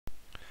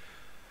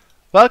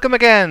Welcome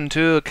again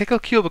to Kickle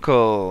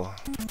Cubicle.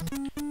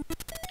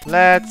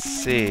 Let's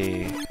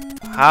see.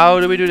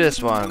 How do we do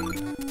this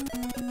one?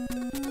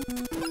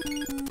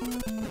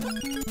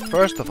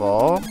 First of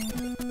all,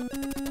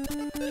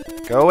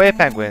 go away,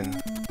 penguin.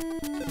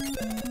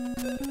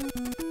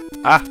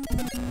 Ah!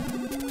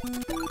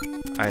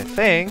 I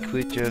think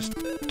we just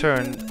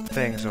turn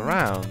things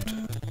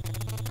around.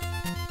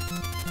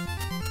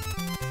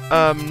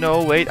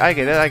 No, wait, I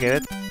get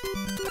it.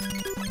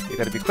 You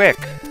gotta be quick.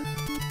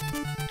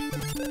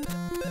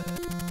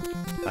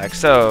 Like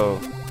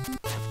so.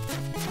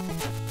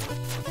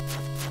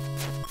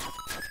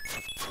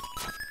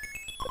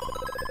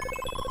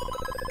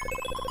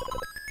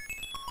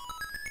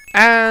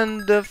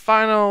 And the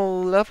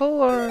final level,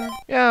 or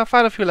yeah,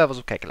 final few levels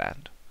of Cake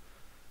Land.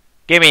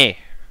 Gimme!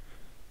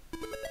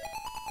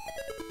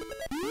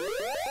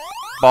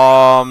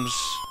 Bombs.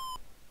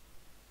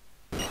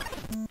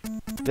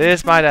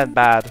 This might end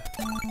bad.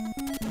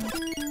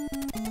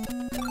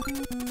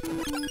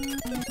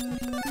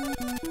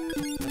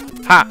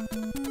 Ha!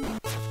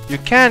 You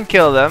can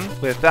kill them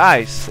with the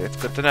ice, it's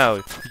good to know.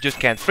 You just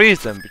can't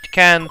freeze them, but you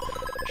can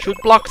shoot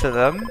blocks at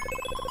them.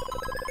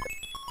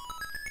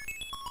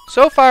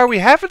 So far we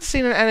haven't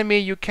seen an enemy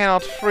you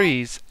cannot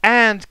freeze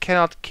and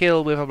cannot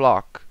kill with a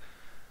block.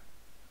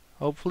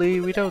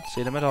 Hopefully we don't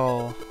see them at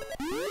all.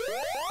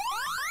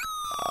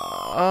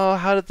 Oh,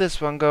 how did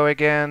this one go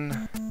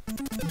again?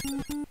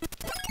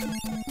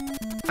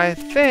 I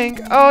think...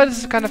 Oh, this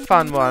is a kind of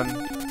fun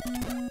one.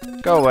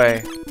 Go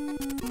away.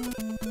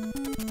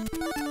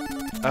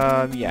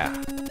 Yeah.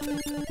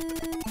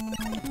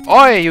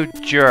 Oi, you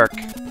jerk!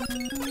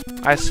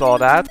 I saw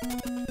that.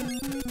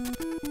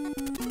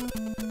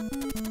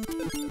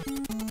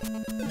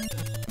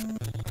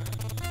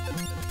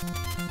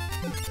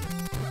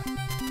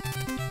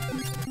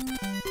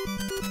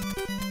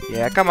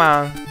 Yeah, come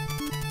on.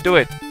 Do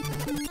it.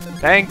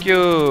 Thank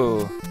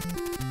you.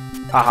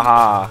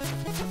 Haha.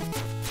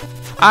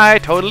 I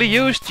totally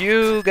used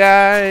you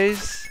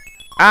guys.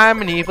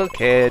 I'm an evil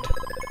kid.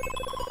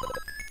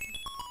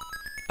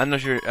 I'm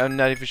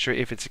not even sure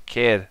if it's a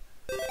kid.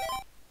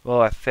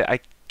 Well, I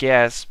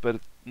guess,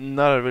 but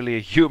not really a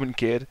human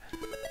kid.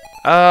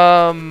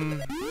 Puzzle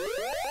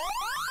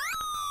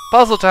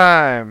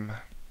time.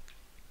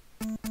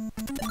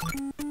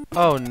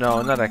 Oh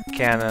no, not a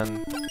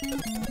cannon.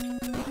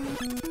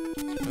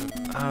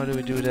 How do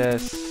we do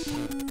this?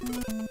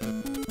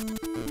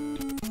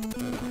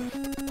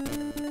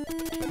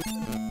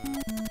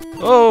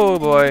 Oh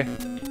boy!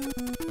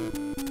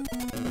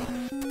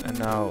 And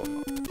now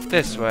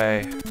this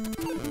way.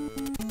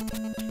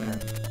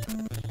 And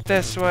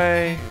this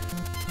way.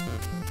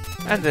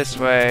 And this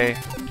way.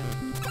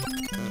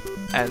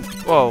 And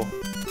whoa.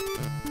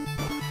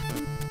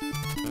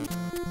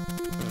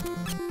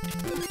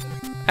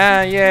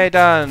 And yay,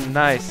 done!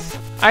 Nice.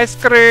 Ice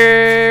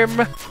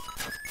cream!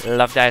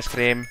 Love the ice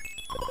cream.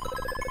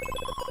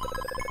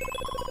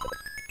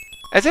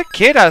 As a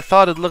kid, I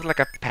thought it looked like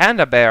a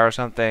panda bear or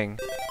something.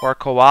 Or a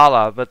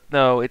koala, but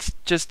no, it's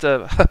just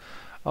a,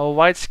 a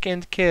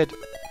white-skinned kid.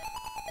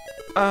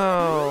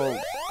 Oh,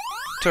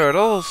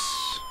 turtles.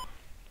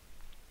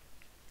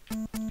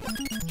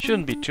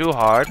 Shouldn't be too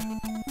hard.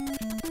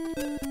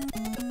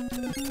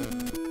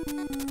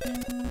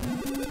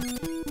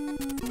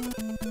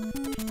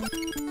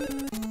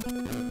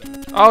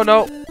 Oh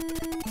no!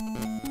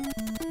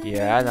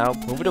 Yeah, no,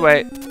 move it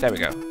away. There we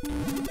go.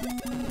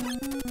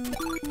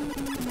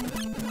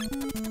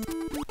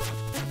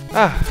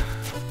 Ah.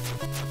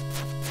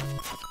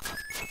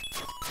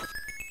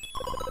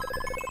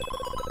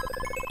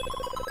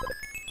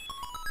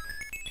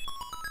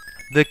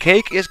 The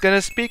cake is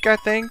gonna speak, I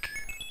think.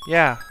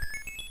 Yeah.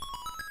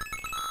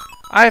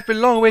 I've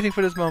been long waiting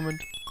for this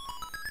moment.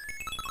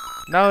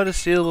 Now the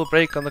seal will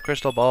break on the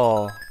crystal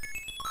ball.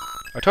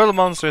 Our turtle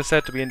monster is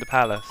said to be in the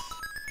palace.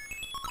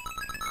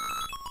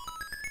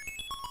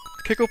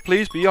 Kickle,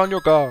 please be on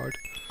your guard.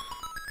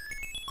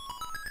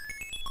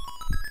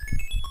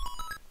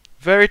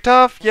 Very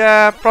tough?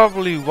 Yeah,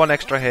 probably one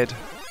extra hit.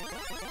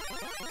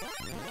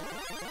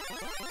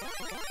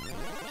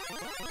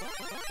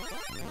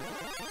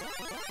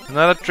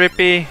 Another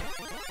trippy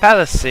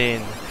palace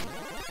scene.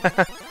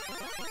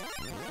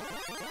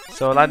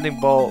 So lightning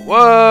bolt.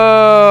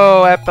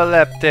 Whoa!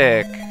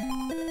 Epileptic.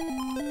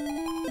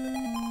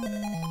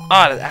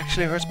 Ah, that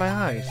actually hurts my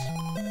eyes.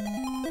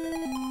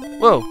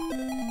 Whoa.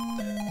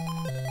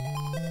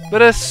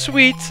 But a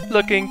sweet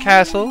looking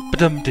castle.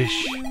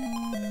 Ba-dum-dish.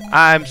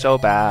 I'm so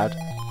bad.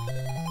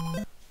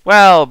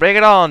 Well, bring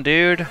it on,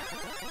 dude.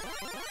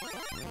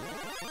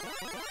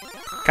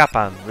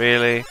 Kapan,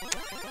 really?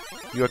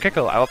 You're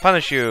Kickle, I will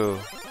punish you.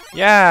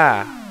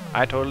 Yeah,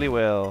 I totally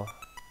will.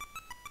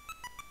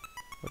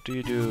 What do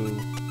you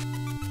do?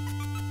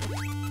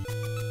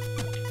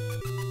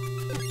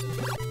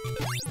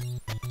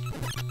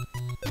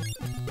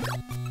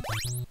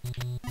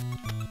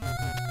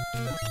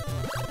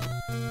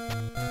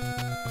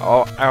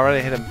 Oh, I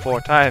already hit him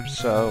 4 times,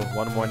 so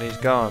one more and he's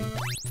gone.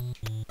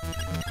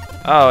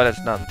 Oh, that's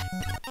none.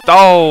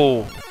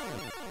 Oh!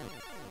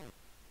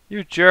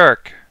 You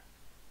jerk.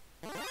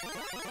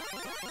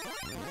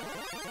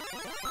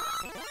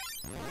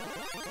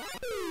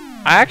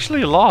 I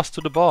actually lost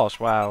to the boss,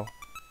 wow.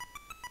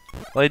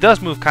 Well, he does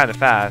move kind of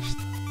fast.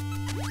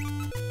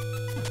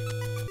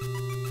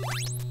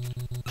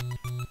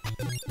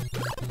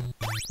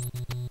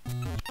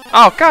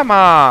 Oh, come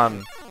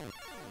on!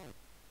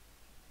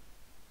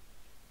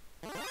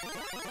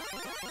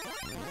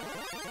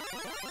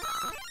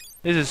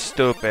 This is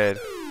stupid.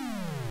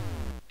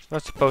 It's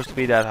not supposed to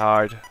be that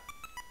hard.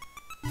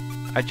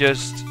 I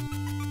just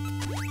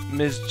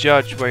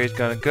misjudged where he's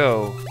gonna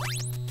go.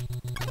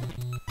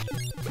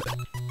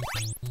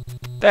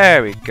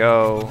 There we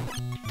go.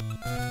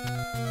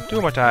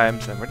 2 more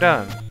times and we're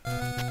done.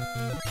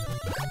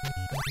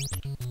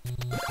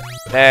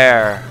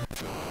 There.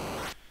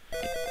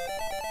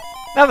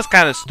 That was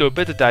kind of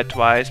stupid to die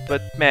twice,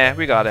 but meh,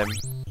 we got him.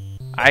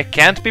 I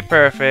can't be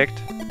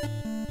perfect.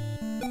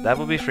 That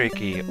would be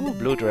freaky. Ooh,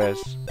 blue dress.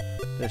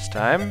 This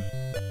time.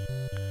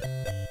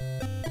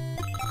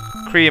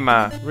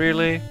 Crema,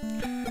 really?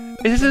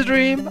 Is this a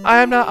dream?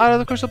 I am not out of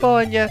the crystal ball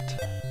and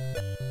yet.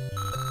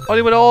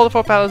 Only when all the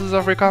 4 palaces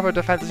are recovered,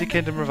 the fantasy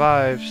kingdom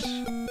revives.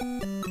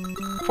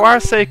 For our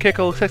sake,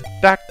 Kickle,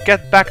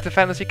 get back to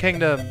Fantasy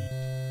Kingdom.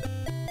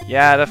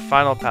 Yeah, the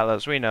final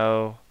palace, we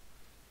know.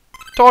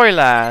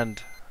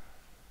 Toyland.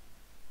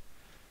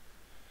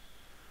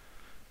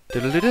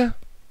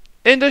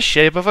 In the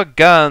shape of a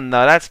gun.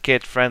 Now that's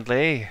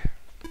kid-friendly.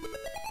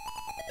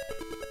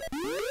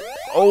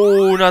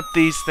 Oh, not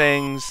these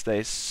things.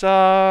 They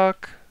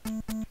suck.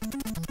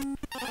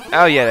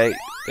 Oh yeah,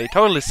 they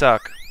totally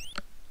suck.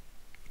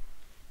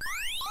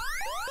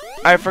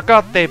 I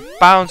forgot they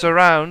bounce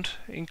around,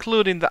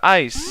 including the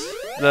ice,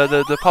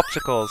 the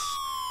popsicles.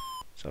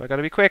 So I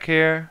gotta be quick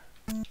here.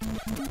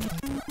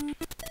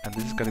 And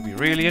this is gonna be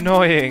really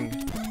annoying.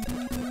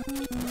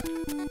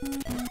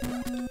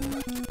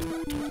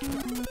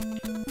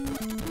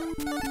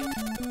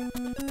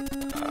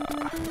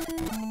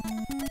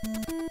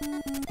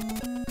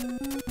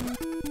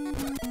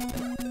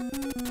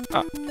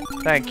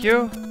 Thank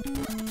you.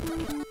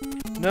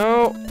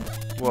 No.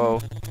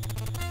 Whoa.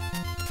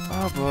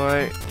 Oh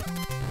boy.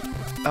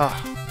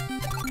 Oh.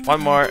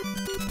 One more.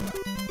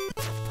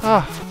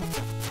 Ah.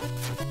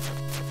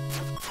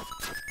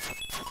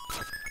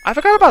 I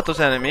forgot about those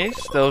enemies.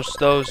 Those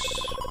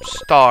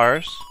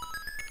stars.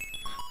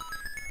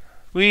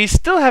 We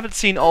still haven't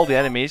seen all the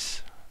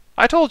enemies.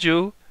 I told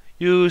you.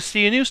 You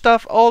see new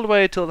stuff all the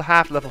way till the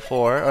half level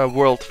 4,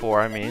 world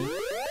 4, I mean.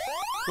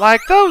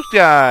 Like those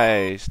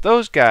guys.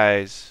 Those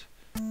guys.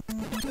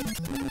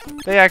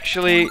 They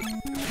actually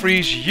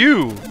freeze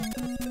you,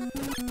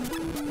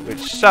 which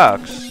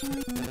sucks.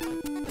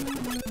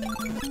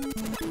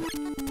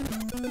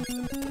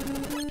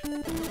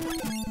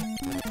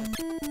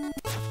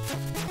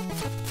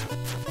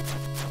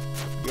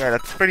 Yeah,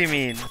 that's pretty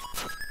mean.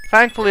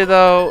 Thankfully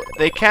though,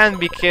 they can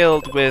be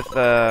killed with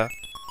a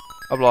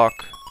block.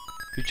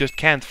 You just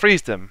can't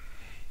freeze them.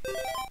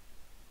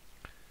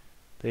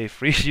 They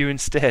freeze you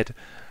instead.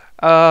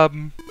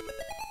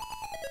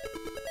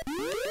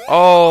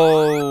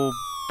 Oh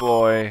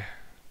boy.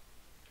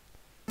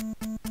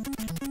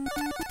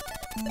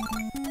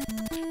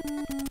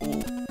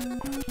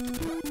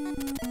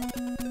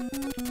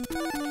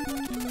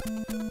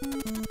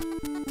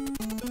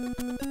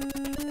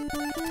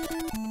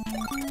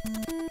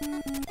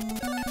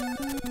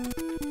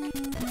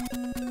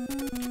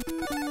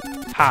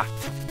 Ha!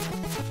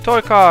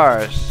 Toy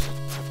cars!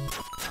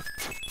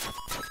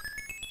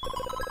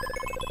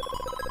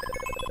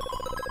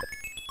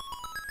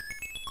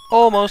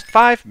 Almost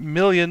 5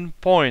 million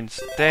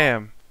points,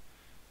 damn.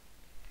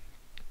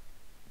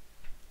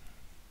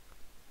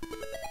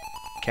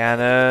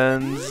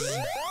 Cannons.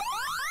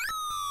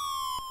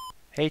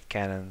 Hate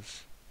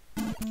cannons.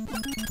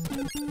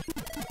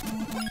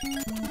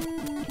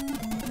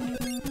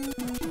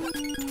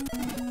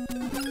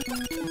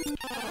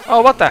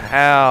 Oh, what the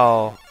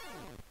hell?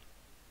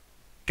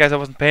 Guess I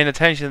wasn't paying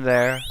attention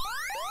there.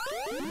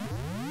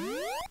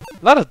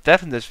 A lot of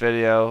death in this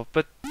video,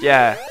 but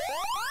yeah.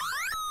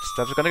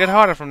 Stuff's gonna get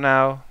harder from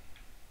now.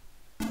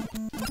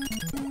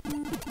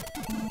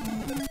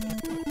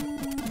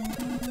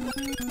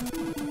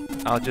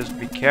 I'll just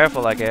be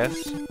careful, I guess.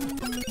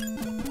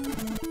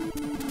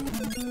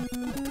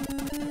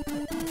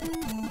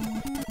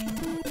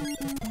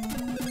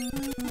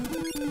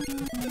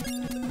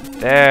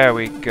 There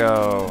we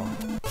go.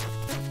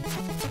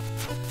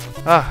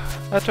 Ah,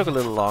 that took a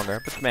little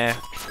longer, but meh.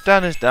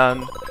 Done is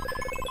done.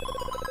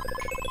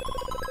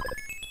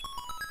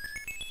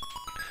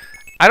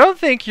 I don't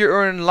think you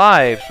earn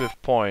lives with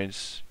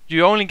points.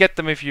 You only get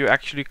them if you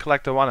actually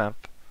collect a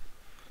 1-up.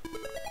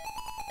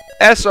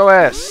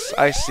 SOS!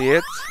 I see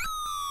it.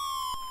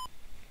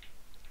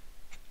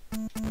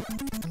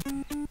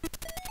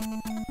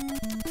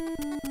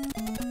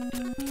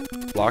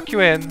 Lock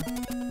you in.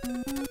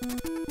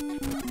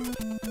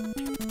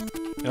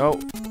 No.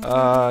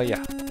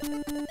 Yeah.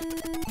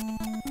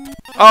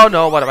 Oh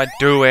no, what am I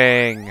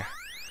doing?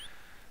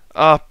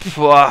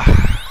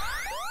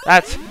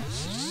 That's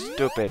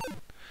stupid.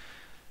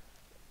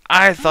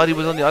 I thought he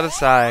was on the other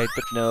side,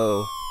 but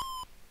no.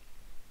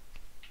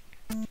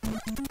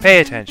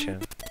 Pay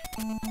attention.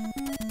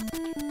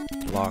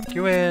 Lock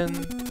you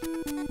in.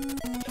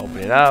 Open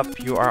it up.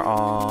 You are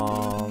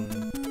on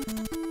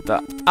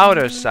the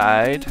outer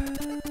side.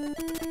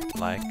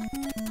 Like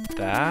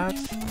that.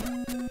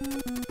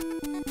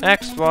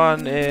 Next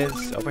one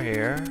is over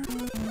here.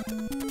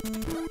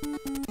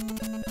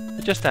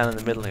 You just stand in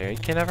the middle here. You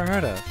can never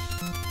hurt us.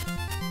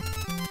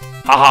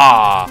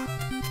 Haha!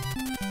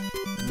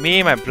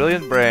 Me, my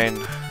brilliant brain.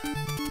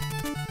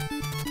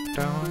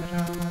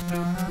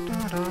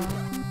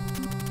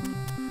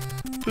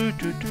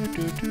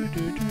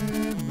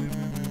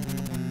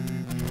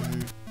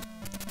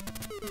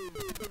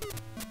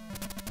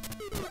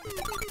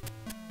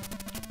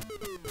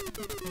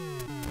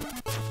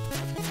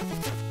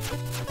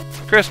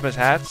 Christmas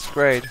hats,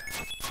 great.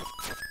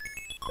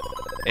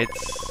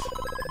 It's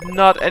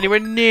not anywhere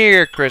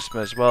near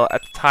Christmas. Well,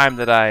 at the time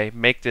that I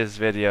make this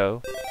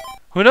video.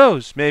 Who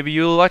knows? Maybe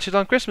you'll watch it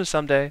on Christmas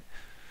someday.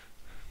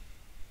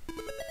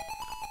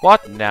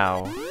 What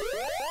now?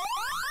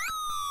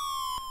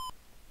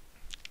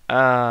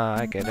 Ah,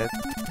 I get it.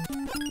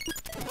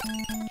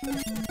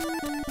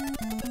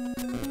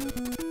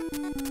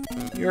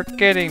 You're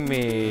kidding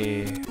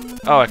me.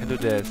 Oh, I can do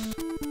this.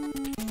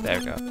 There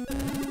we go.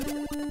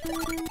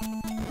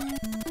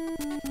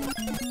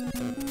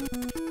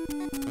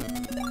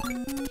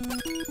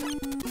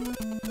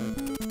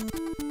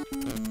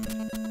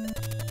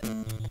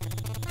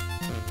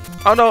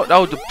 Oh no,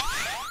 no,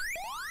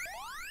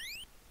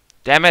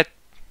 damn it.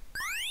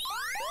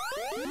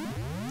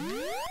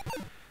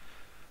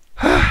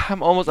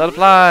 I'm almost out of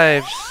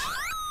lives.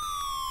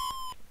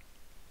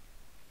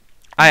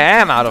 I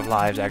am out of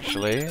lives,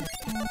 actually.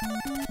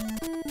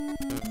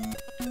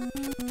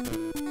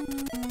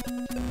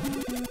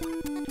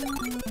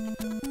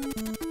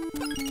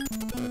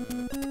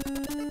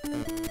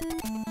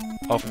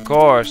 Of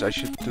course, I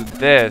should do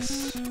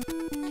this.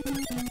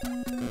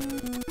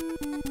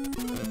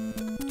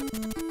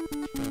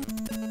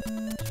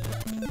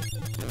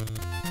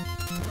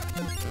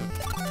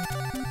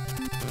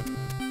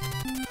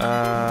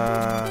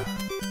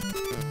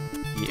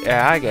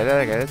 Yeah, I get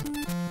it.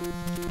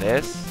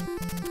 This.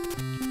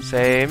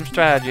 Same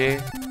strategy.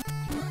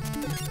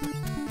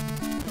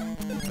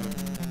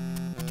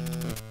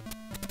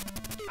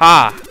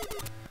 Ha!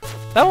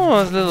 That one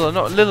was a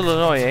little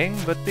annoying,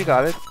 but we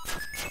got it.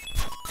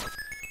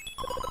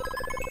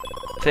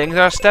 Things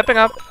are stepping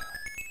up.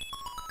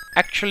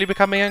 Actually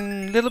becoming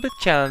a little bit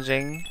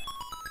challenging.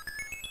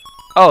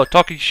 Oh,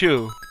 talking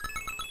shoe.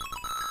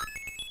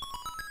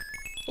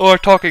 Or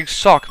talking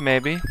sock,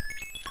 maybe.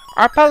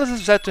 Our palace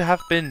is said to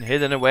have been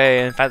hidden away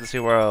in fantasy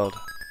world.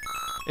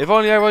 If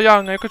only I were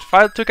young, I could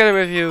fight together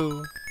with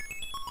you.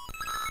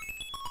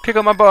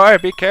 Kickle, my boy,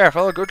 be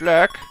careful, good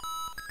luck.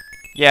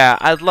 Yeah,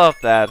 I'd love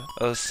that.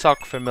 A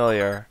sock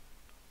familiar.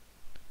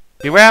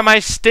 Beware my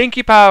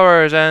stinky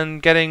powers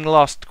and getting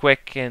lost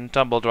quick in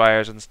tumble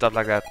dryers and stuff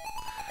like that.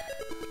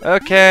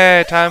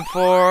 Okay, time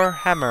for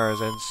hammers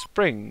and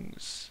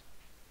springs.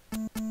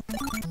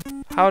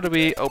 How do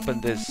we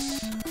open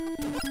this?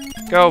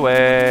 Go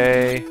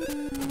away.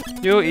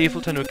 You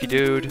evil tanuki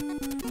dude.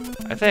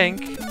 I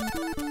think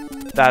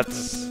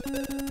that's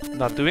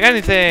not doing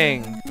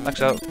anything. Like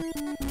so.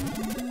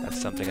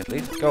 That's something at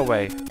least. Go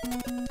away.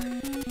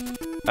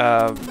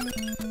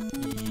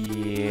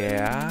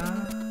 Yeah.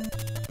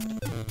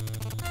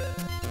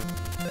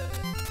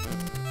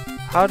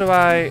 How do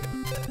I...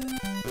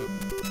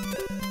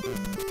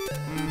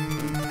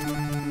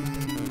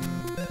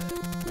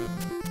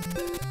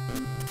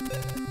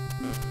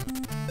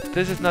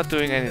 This is not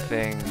doing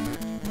anything.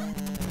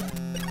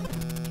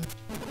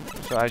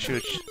 So I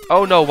should...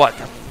 Oh no, what?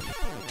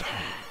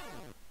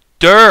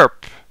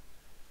 Derp!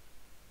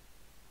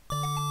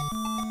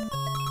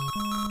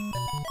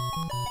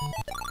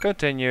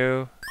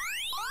 Continue.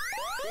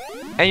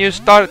 And you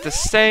start at the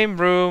same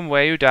room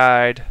where you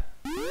died.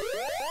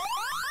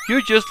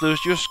 You just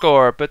lose your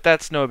score, but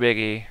that's no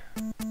biggie.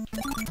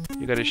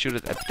 You gotta shoot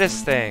it at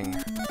this thing.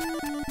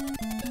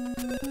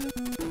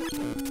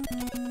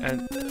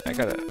 And I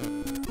gotta...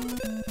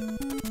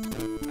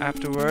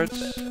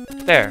 Afterwards...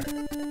 There.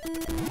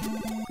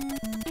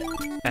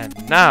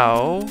 And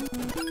now...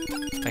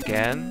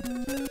 Again...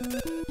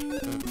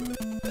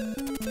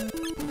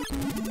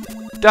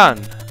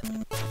 Done!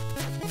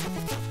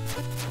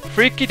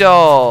 Freaky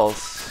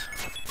dolls!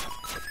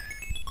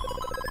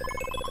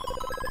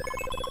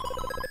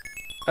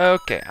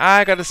 Okay,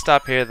 I gotta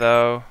stop here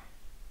though.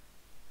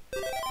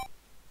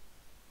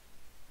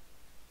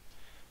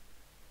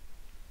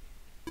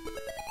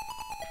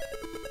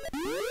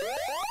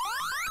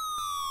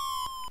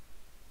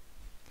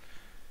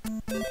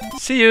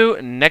 See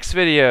you next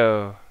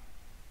video.